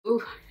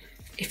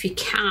if you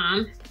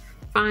can,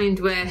 find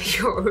where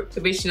your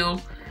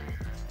original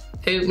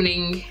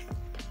opening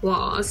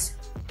was.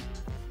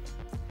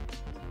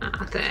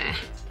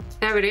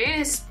 There it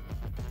is.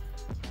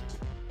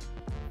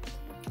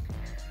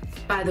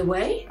 By the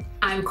way,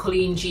 I'm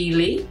Colleen G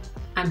Lea.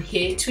 I'm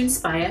here to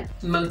inspire,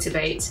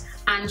 motivate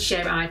and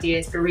share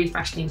ideas for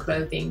refashioning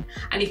clothing.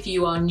 And if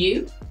you are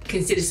new,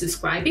 consider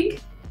subscribing.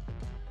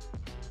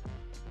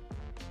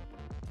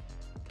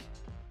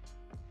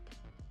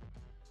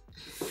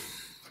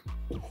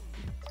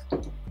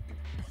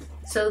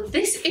 So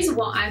this is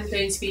what I'm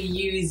going to be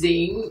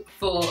using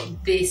for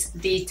this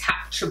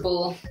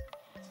detachable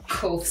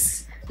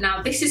cuffs.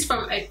 Now this is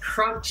from a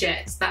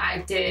project that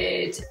I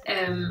did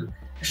a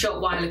short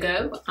while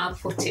ago. I'll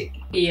put it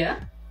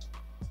here.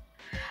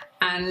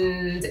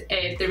 And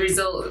the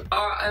results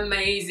are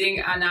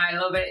amazing and I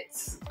love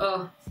it.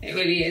 Oh, it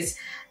really is.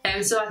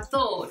 So I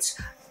thought,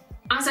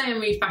 as I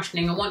am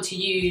refashioning, I want to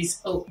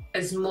use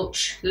as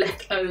much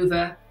left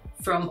over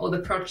from other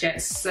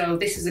projects. So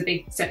this is a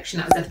big section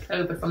that was left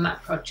over from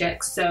that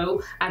project.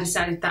 So I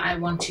decided that I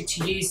wanted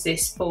to use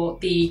this for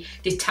the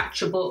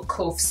detachable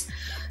cuffs.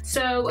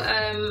 So,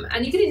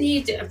 and you're gonna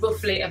need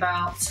roughly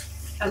about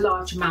a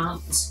large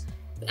amount.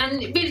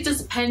 And it really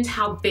does depend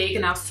how big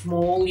and how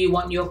small you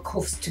want your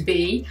cuffs to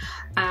be.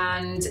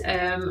 And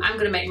I'm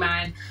gonna make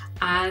mine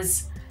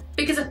as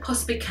big as I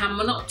possibly can.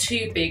 Well, not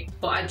too big,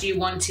 but I do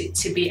want it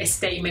to be a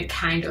statement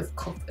kind of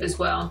cuff as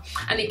well.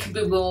 And it can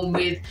be worn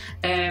with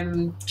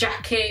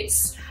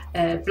jackets,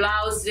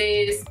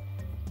 blouses,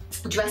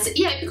 dresses.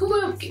 Yeah, it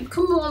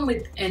can be worn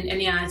with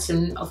any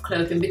item of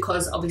clothing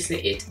because obviously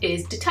it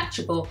is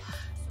detachable.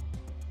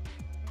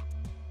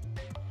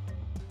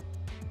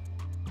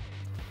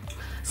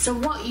 So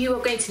what you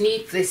are going to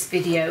need for this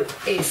video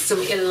is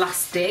some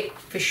elastic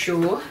for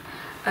sure.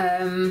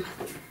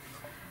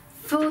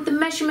 For the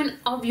measurement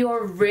of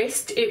your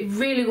wrist, it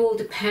really will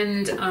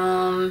depend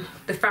on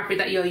the fabric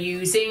that you're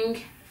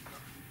using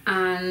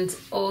and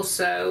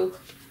also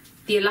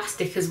the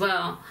elastic as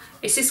well.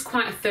 It's just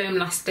quite a firm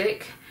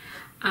elastic,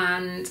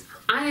 and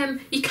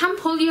you can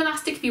pull the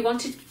elastic if you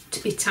want it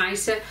to be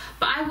tighter,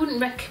 but I wouldn't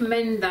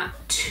recommend that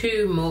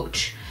too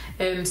much.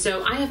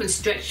 So I haven't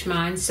stretched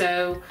mine,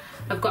 so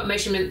I've got a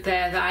measurement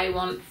there that I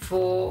want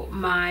for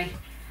my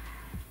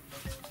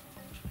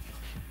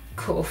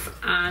cuff,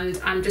 and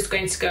I'm just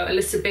going to go a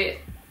little bit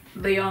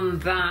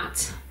beyond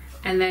that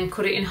and then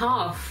cut it in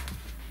half.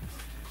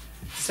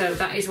 So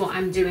that is what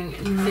I'm doing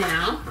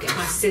now. Get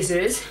my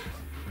scissors,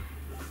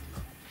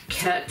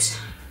 cut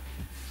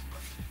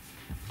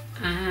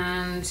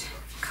and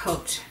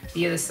cut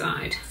the other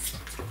side.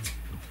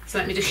 So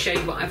let me just show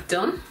you what I've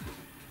done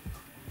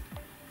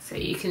so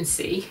you can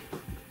see.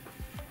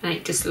 And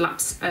it just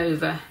laps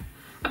over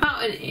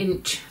about an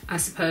inch, I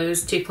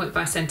suppose,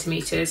 2.5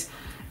 centimetres.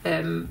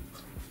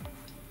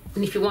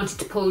 And if you wanted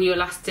to pull your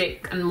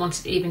elastic and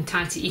wanted it even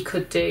tighter, you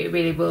could do. It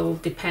really will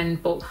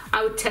depend, but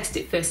I would test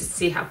it first to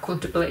see how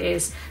comfortable it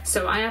is.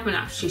 So I haven't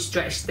actually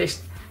stretched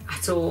this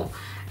at all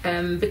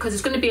because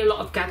there's going to be a lot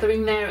of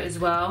gathering there as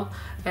well.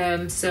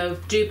 So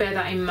do bear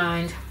that in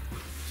mind.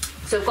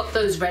 So I've got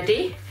those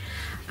ready,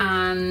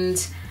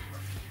 and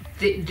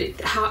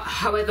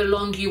however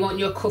long you want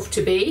your cuff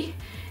to be,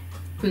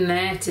 from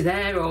there to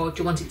there, or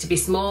do you want it to be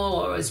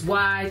small or as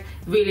wide,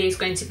 really is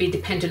going to be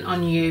dependent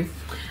on you.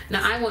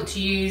 Now I want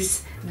to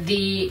use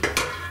the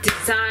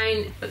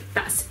design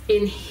that's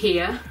in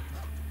here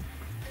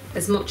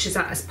as much as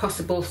that as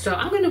possible, so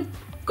I'm going to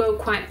go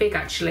quite big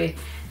actually,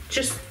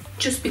 just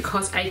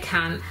because I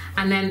can,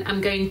 and then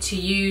I'm going to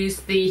use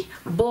the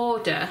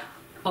border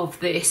of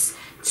this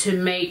to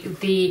make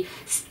the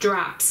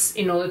straps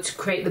in order to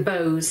create the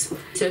bows.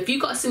 So if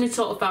you've got a similar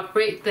sort of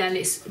fabric, then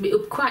it'll be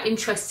quite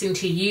interesting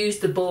to use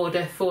the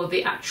border for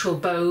the actual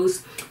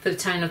bows, for the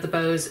tying of the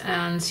bows.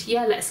 And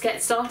yeah, let's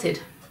get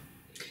started.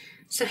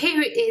 So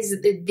here it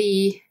is,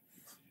 the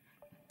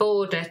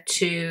border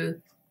to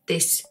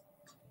this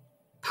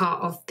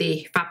part of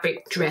the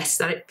fabric dress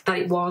that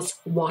it was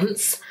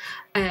once.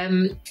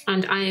 And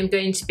I am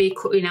going to be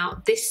cutting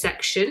out this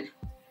section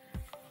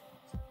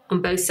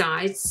on both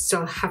sides,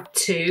 so I'll have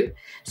two,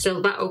 so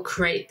that will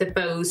create the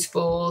bows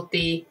for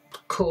the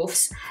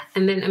cuffs.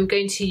 And then I'm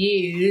going to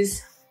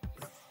use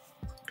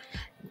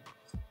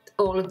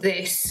all of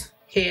this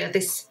here,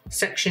 this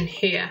section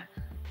here,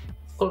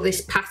 all this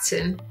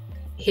pattern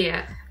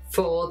here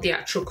for the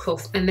actual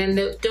cuff, and then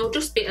there'll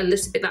just be a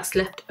little bit that's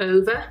left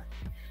over,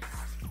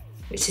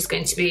 which is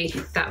going to be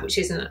that which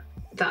isn't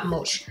that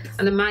much,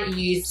 and I might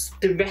use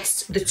the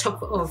rest, the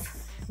top of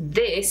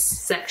this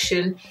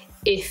section,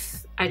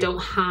 if I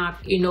don't have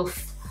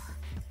enough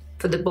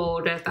for the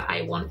border that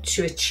I want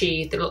to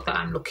achieve, the look that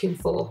I'm looking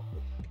for.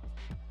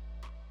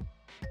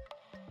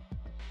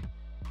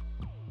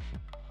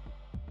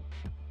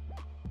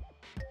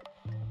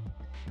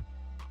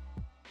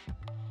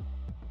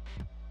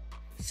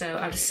 So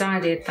I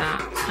decided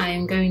that I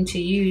am going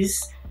to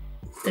use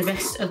the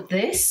rest of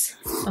this,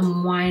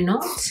 and why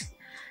not?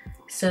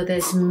 So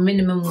there's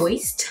minimum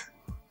waste.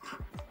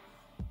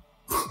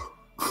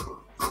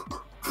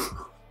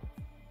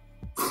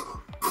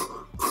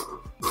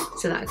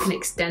 so that I can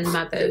extend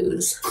my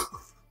bows.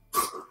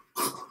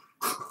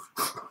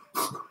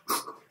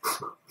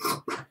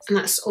 And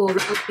that's all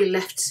that will be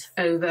left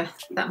over.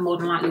 That more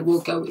than likely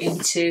will go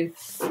into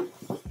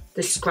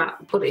the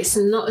scrap, but it's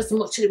not as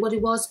much as what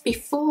it was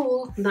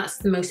before. That's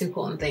the most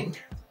important thing.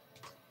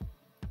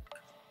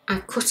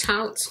 I've cut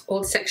out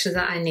all the sections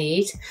that I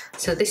need.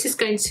 So this is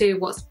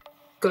what's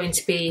going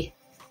to be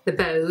the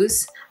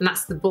bows, and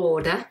that's the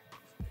border.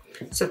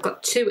 So I've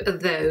got 2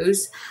 of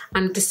those,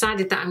 and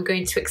decided that I'm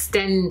going to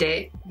extend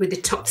it with the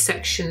top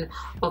section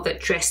of that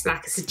dress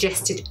like I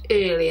suggested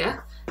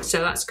earlier.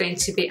 So that's going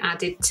to be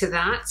added to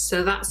that.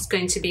 So that's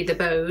going to be the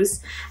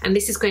bows, and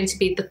this is going to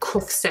be the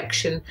cuff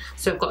section.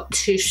 So I've got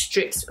 2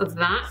 strips of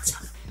that.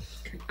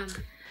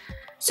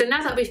 So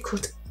now that we've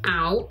cut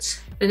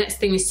out, the next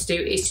thing is to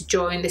do is to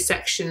join the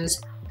sections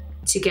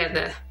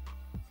together,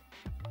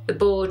 the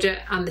border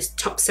and the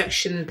top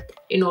section,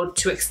 in order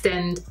to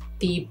extend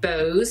the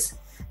bows,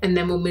 and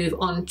then we'll move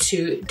on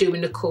to doing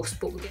the cuffs.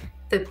 But we'll get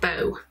the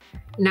bow.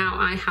 Now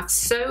I have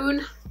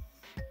sewn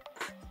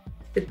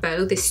the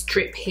bow, this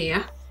strip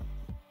here,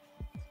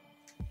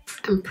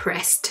 and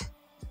pressed.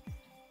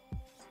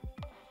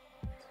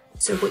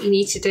 So what you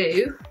need to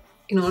do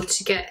in order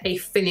to get a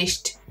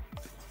finished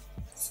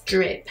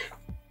strip,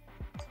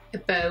 a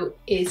bow,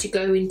 is you're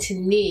going to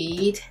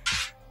need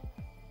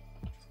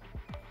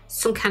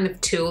some kind of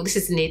tool. This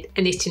is a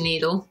knitting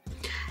needle,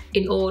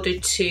 in order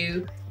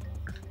to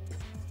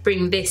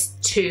bring this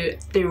to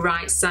the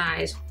right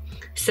side.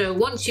 So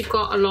once you've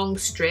got a long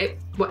strip,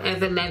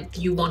 whatever length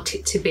you want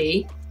it to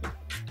be,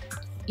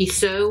 you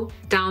sew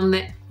down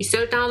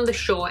the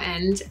short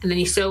end, and then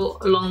you sew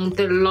along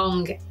the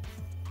long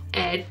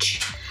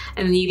edge,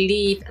 and then you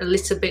leave a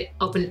little bit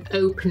of an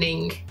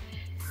opening.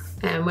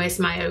 Where's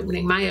my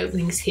opening? My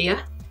opening's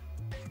here.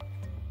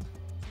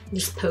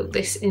 Just poke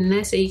this in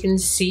there so you can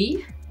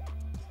see.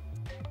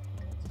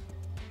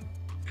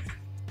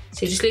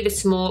 So just leave a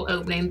small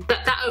opening.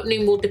 That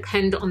opening will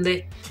depend on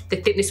the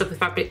thickness of the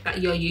fabric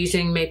that you're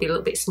using. Maybe a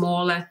little bit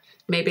smaller,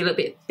 maybe a little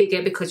bit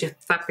bigger because your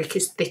fabric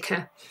is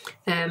thicker.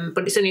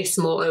 But it's only a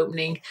small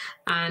opening,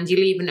 and you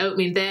leave an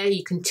opening there.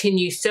 You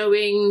continue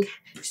sewing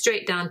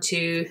straight down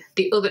to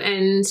the other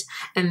end,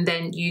 and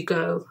then you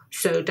go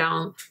sew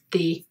down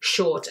the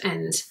short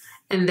end,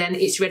 and then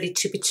it's ready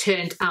to be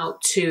turned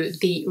out to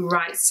the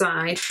right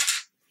side.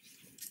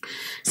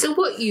 So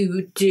what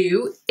you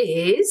do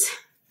is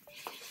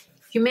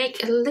you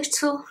make a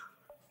little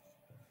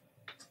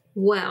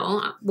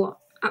well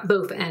at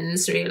both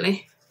ends,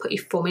 really. Put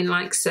your thumb in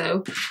like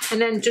so,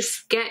 and then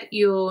just get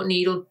your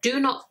needle. Do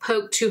not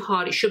poke too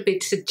hard. It should be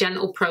just a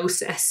gentle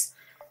process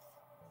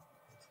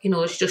in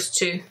order just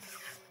to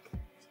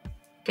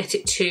get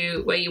it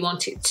to where you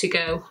want it to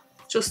go.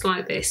 Just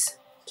like this.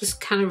 Just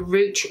kind of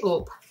root it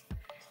up.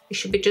 It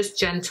should be just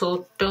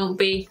gentle. Don't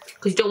be,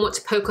 because you don't want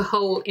to poke a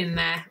hole in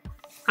there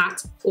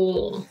at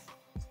all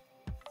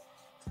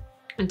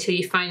until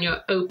you find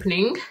your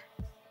opening.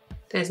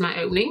 There's my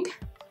opening.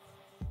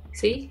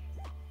 See?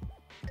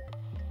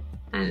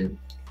 And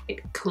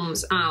it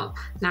comes out.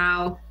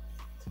 Now,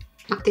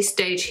 at this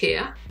stage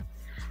here,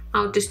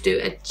 I'll just do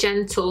a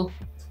gentle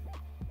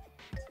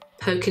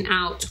poking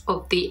out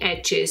of the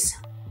edges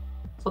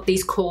of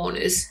these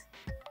corners,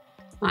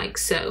 like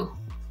so.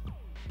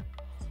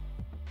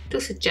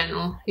 Just a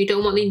gentle. You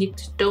don't want the,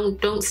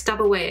 don't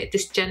stab away it.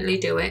 Just gently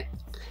do it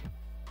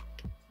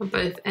on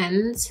both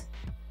ends,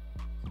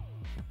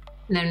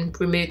 and then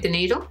remove the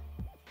needle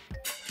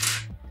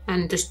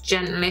and just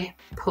gently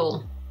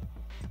pull.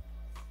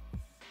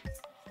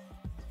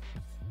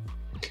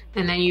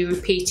 And then you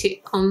repeat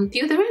it on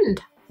the other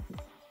end.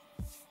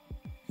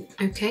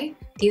 Okay,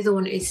 the other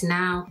one is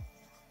now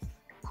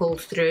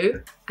pulled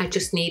through. I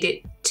just need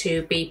it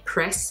to be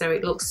pressed so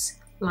it looks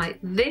like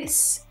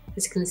this.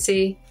 As you can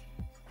see,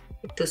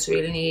 it does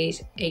really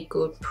need a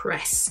good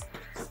press.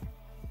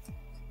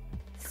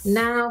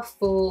 Now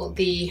for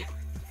the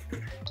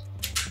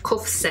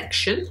cuff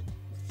section,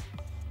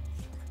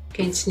 what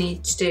you're going to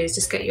need to do is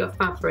just get your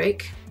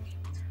fabric,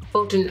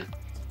 fold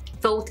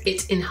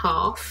it in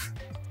half,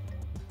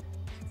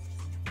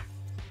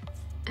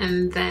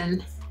 and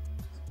then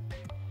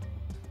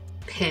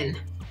pin.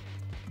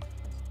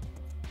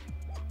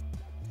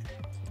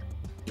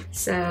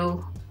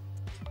 So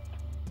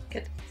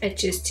get the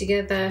edges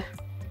together.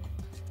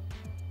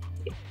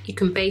 You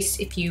can baste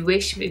if you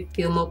wish. If you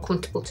feel more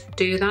comfortable to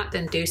do that,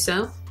 then do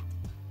so.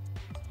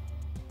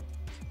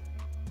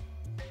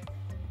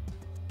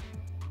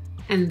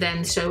 And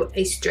then sew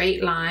a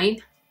straight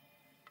line,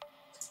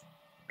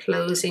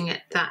 closing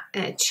at that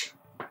edge.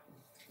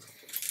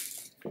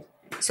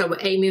 So we're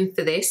aiming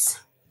for this.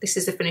 This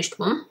is the finished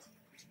one.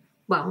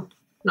 Well,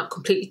 not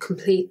completely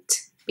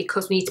complete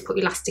because we need to put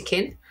elastic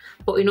in.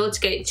 But in order to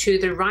get it to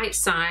the right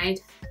side,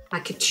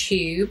 like a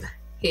tube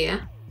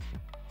here,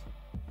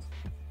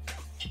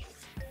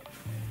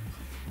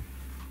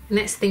 the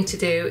next thing to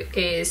do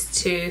is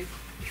to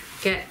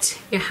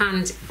get your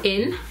hand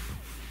in,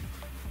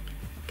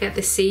 get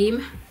the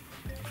seam,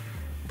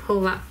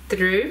 pull that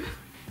through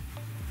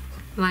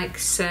like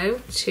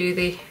so to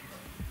the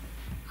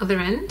other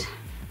end.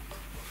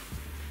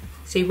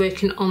 So you're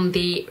working on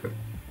the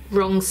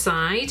wrong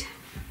side.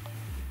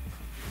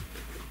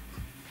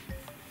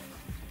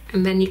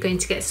 And then you're going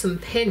to get some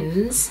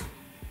pins.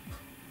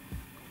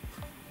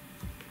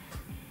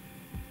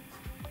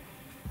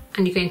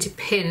 And you're going to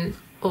pin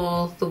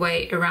all the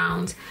way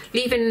around,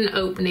 leaving an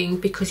opening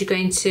because you're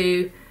going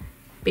to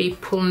be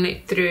pulling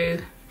it through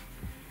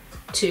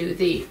to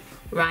the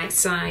right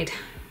side.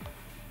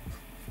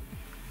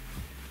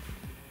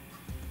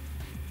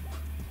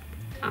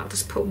 I'll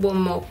just put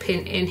one more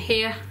pin in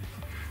here,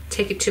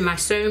 take it to my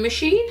sewing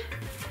machine,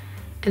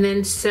 and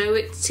then sew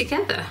it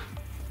together.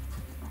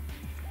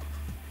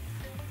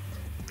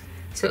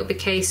 So it'll be a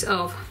case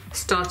of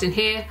starting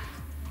here,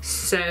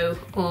 sew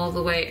all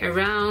the way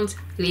around,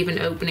 leave an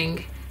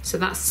opening. So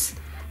that's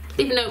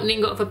leave an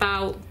opening of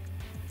about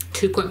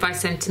 2.5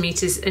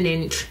 centimeters, an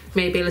inch,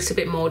 maybe a little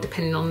bit more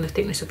depending on the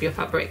thickness of your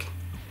fabric.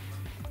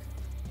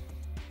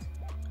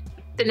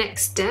 The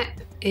next step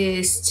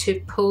is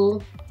to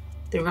pull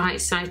the right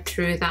side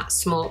through that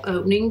small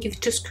opening you've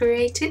just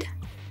created.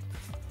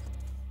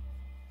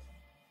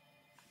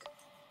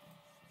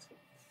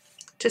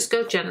 Just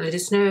go gently,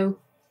 there's no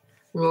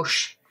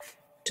rush,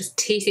 just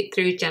tease it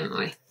through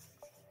gently.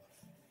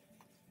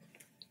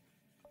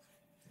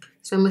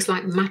 It's almost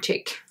like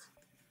magic.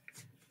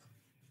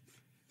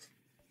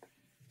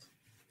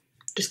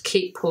 Just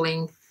keep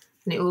pulling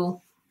and it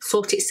will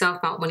sort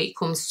itself out when it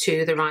comes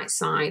to the right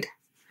side.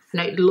 I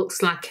know it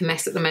looks like a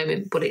mess at the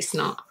moment, but it's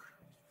not.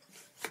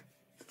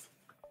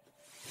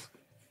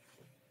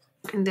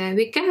 And there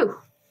we go.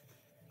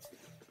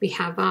 We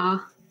have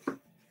our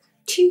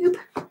tube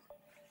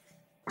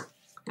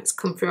that's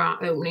come through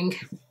our opening.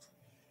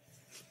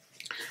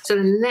 So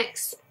the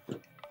next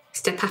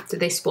step after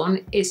this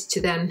one is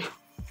to then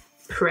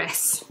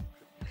press.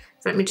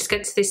 So let me just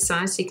get to this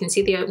side so you can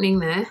see the opening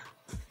there.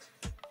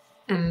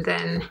 And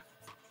then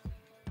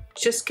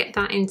just get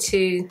that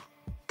into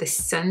the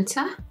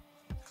centre.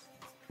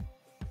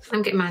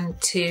 I'm getting mine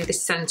to the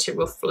centre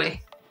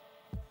roughly.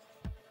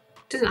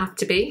 Doesn't have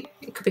to be,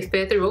 it could be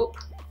further up.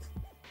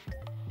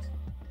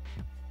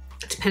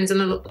 It depends on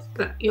the look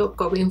that you're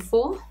going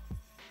for.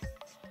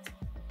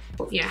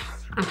 But yeah,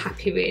 I'm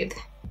happy with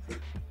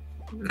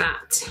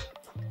that.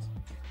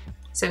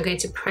 So I'm going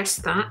to press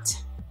that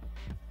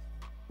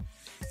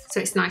so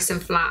it's nice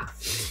and flat.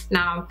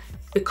 Now,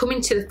 we're coming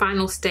to the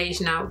final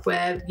stage now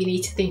where you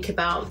need to think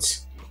about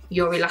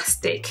your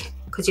elastic,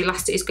 because your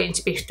elastic is going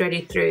to be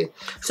threaded through.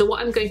 So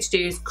what I'm going to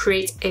do is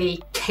create a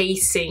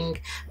casing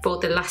for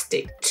the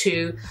elastic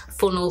to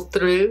funnel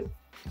through,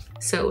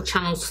 so it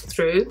channels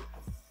through.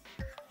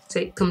 So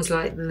it comes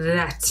like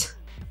that.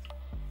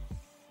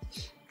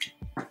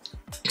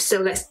 So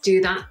let's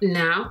do that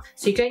now.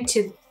 So you're going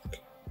to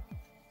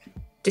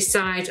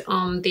decide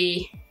on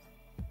the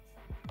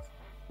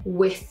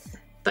width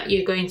that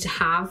you're going to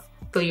have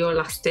for your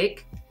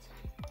elastic.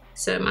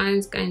 So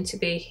mine's going to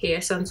be here,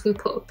 so I'm just going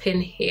to put a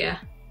pin here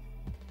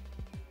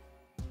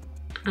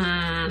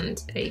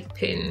and a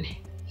pin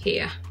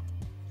here.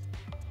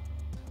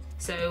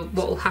 So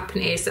what will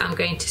happen is I'm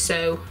going to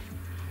sew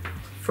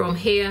from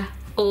here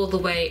all the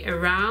way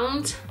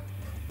around,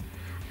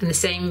 and the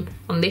same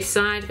on this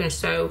side, I'm going to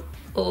sew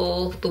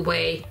all the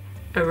way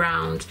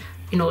around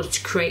in order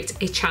to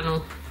create a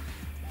channel.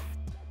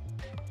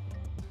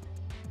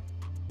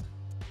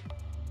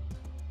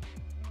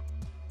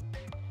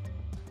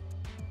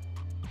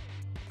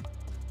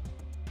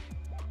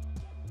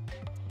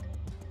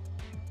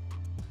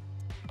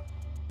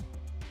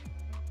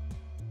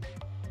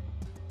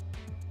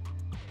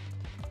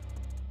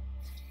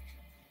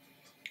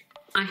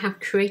 I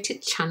have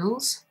created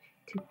channels,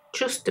 you can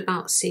just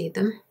about see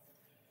them.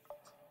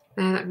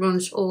 There, that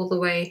runs all the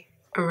way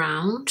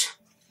around.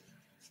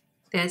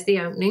 There's the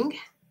opening.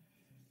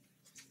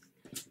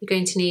 You're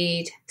going to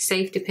need a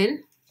safety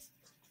pin.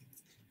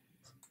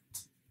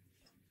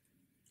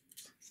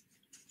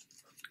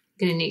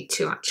 You're going to need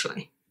two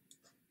actually.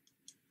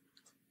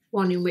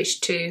 One in which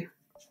to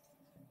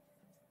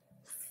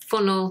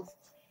funnel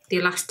the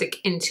elastic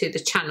into the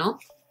channel.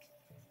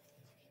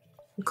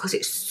 Because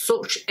it's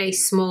such a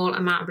small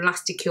amount of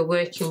elastic you're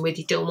working with,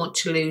 you don't want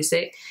to lose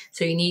it.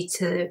 So you need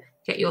to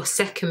get your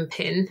second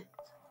pin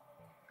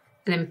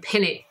and then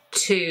pin it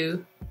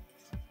to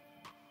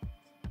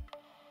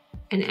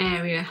an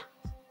area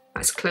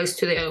that's close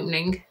to the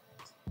opening.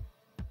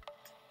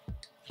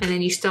 And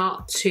then you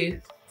start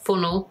to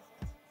funnel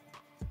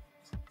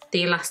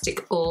the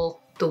elastic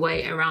all the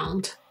way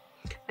around.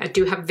 I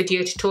do have a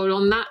video tutorial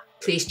on that.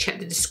 Please check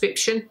the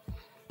description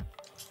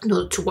in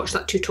order to watch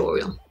that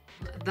tutorial.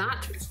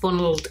 That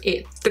funneled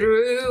it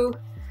through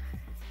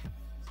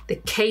the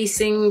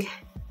casing,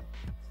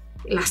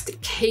 elastic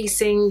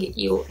casing.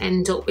 You'll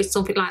end up with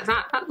something like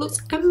that. That looks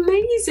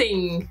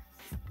amazing.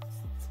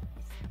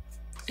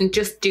 And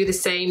just do the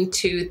same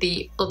to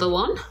the other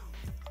one.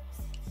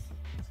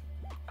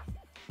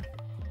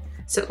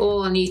 So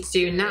all I need to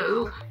do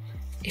now,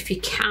 if you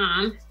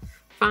can,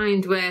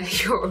 find where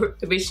your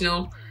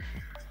original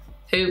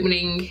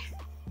opening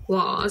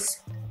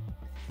was.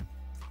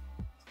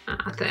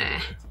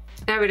 There.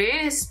 There it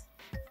is.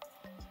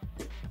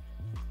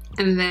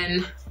 And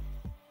then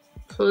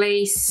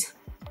place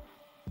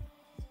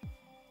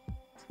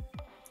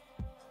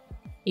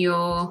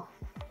your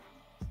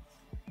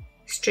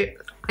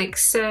strip like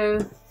so.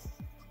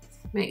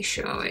 Make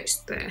sure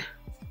it's there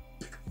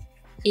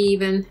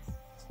even.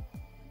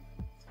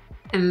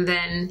 And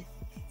then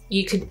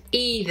you can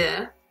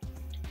either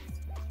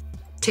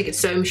take a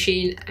sewing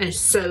machine and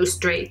sew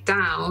straight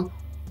down,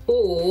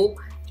 or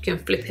you can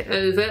flip it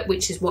over,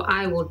 which is what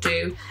I will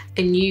do,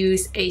 and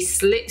use a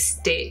slip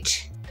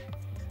stitch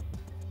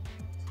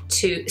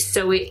to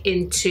sew it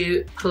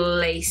into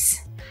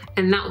place.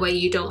 And that way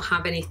you don't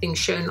have anything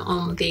shown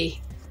on the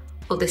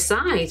other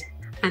side,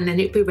 and then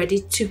it'll be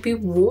ready to be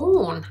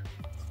worn.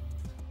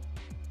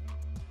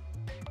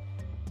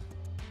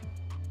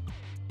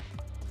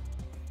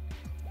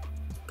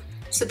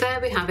 So there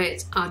we have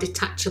it, our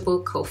detachable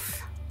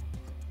cuff.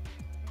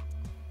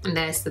 And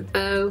there's the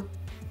bow.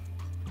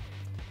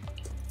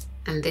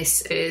 And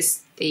this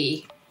is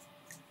the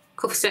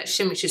cuff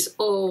section, which is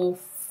all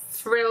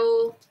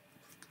frill.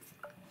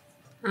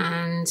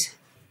 And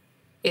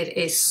it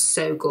is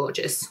so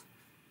gorgeous.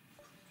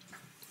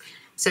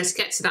 So to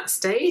get to that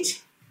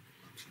stage,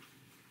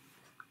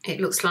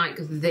 it looks like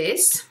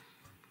this.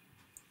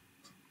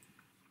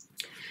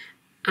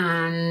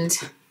 And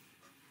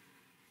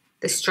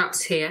the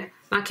straps here,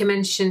 like I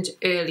mentioned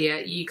earlier,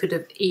 you could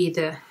have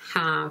either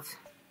have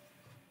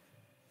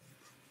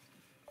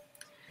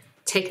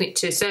taken it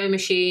to a sewing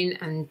machine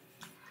and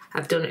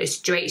have done a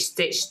straight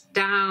stitch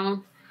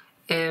down,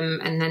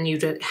 and then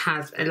you'd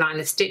have a line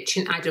of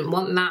stitching. I didn't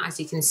want that, as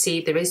you can see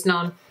there is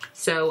none,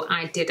 so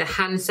I did a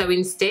hand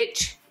sewing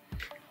stitch,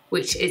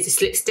 which is a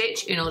slip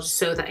stitch, in order to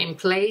sew that in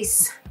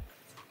place,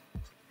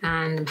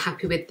 and I'm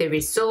happy with the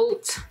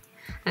result.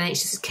 And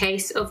it's just a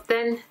case of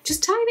then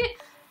just tying it,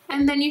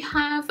 and then you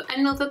have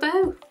another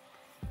bow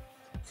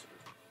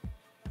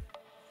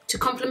to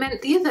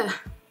complement the other,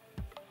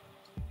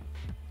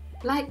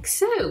 like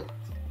so.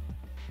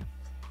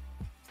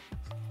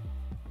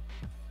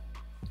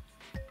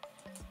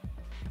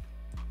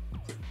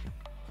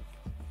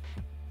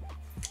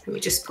 Let me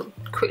just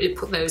quickly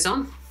put those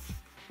on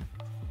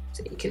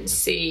so you can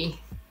see.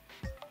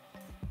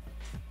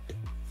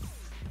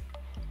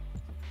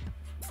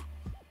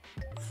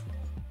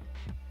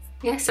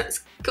 Yes,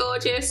 that's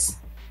gorgeous.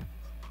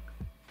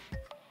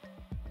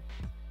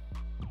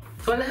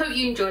 Well, I hope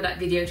you enjoyed that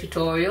video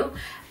tutorial.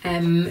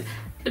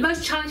 The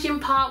most challenging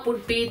part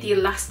would be the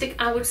elastic,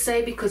 I would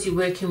say, because you're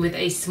working with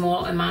a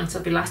small amount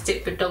of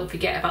elastic, but don't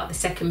forget about the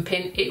second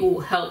pin. It will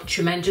help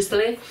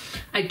tremendously.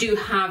 I do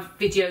have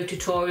video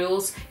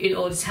tutorials in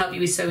order to help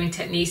you with sewing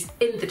techniques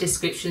in the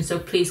description, so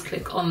please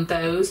click on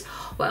those.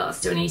 What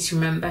else do I need to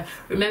remember?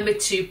 Remember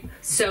to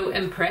sew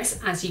and press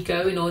as you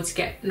go in order to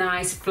get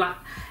nice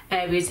flat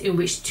areas in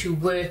which to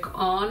work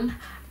on.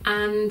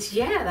 And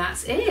yeah,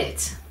 that's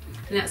it.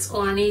 And that's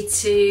all I need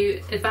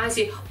to advise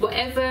you.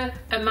 Whatever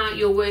amount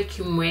you're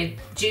working with,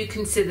 do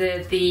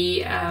consider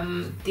the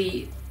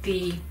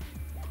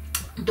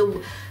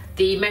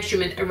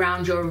measurement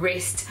around your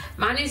wrist.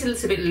 Mine is a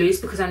little bit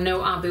loose because I know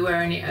I'll be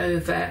wearing it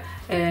over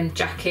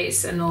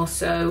jackets and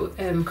also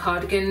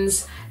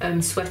cardigans,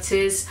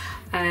 sweaters.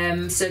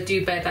 So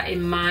do bear that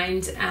in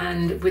mind.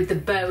 And with the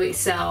bow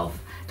itself,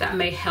 that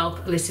may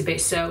help a little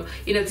bit. So,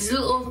 you know, there's a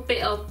little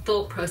bit of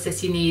thought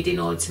process you need in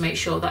order to make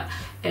sure that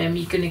you're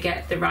going to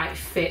get the right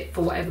fit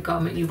for whatever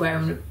garment you're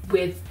wearing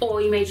with,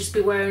 or you may just be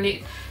wearing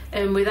it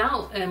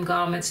without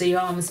garments, so your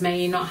arms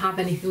may not have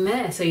anything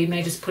there, so you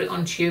may just put it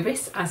onto your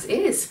wrist as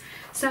is.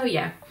 So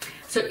yeah,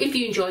 so if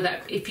you enjoyed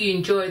that, if you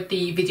enjoyed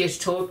the video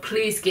tutorial,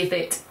 please give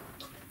it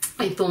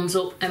a thumbs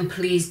up, and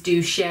please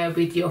do share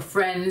with your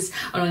friends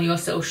and on your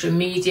social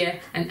media,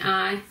 and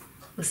I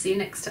will see you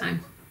next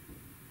time.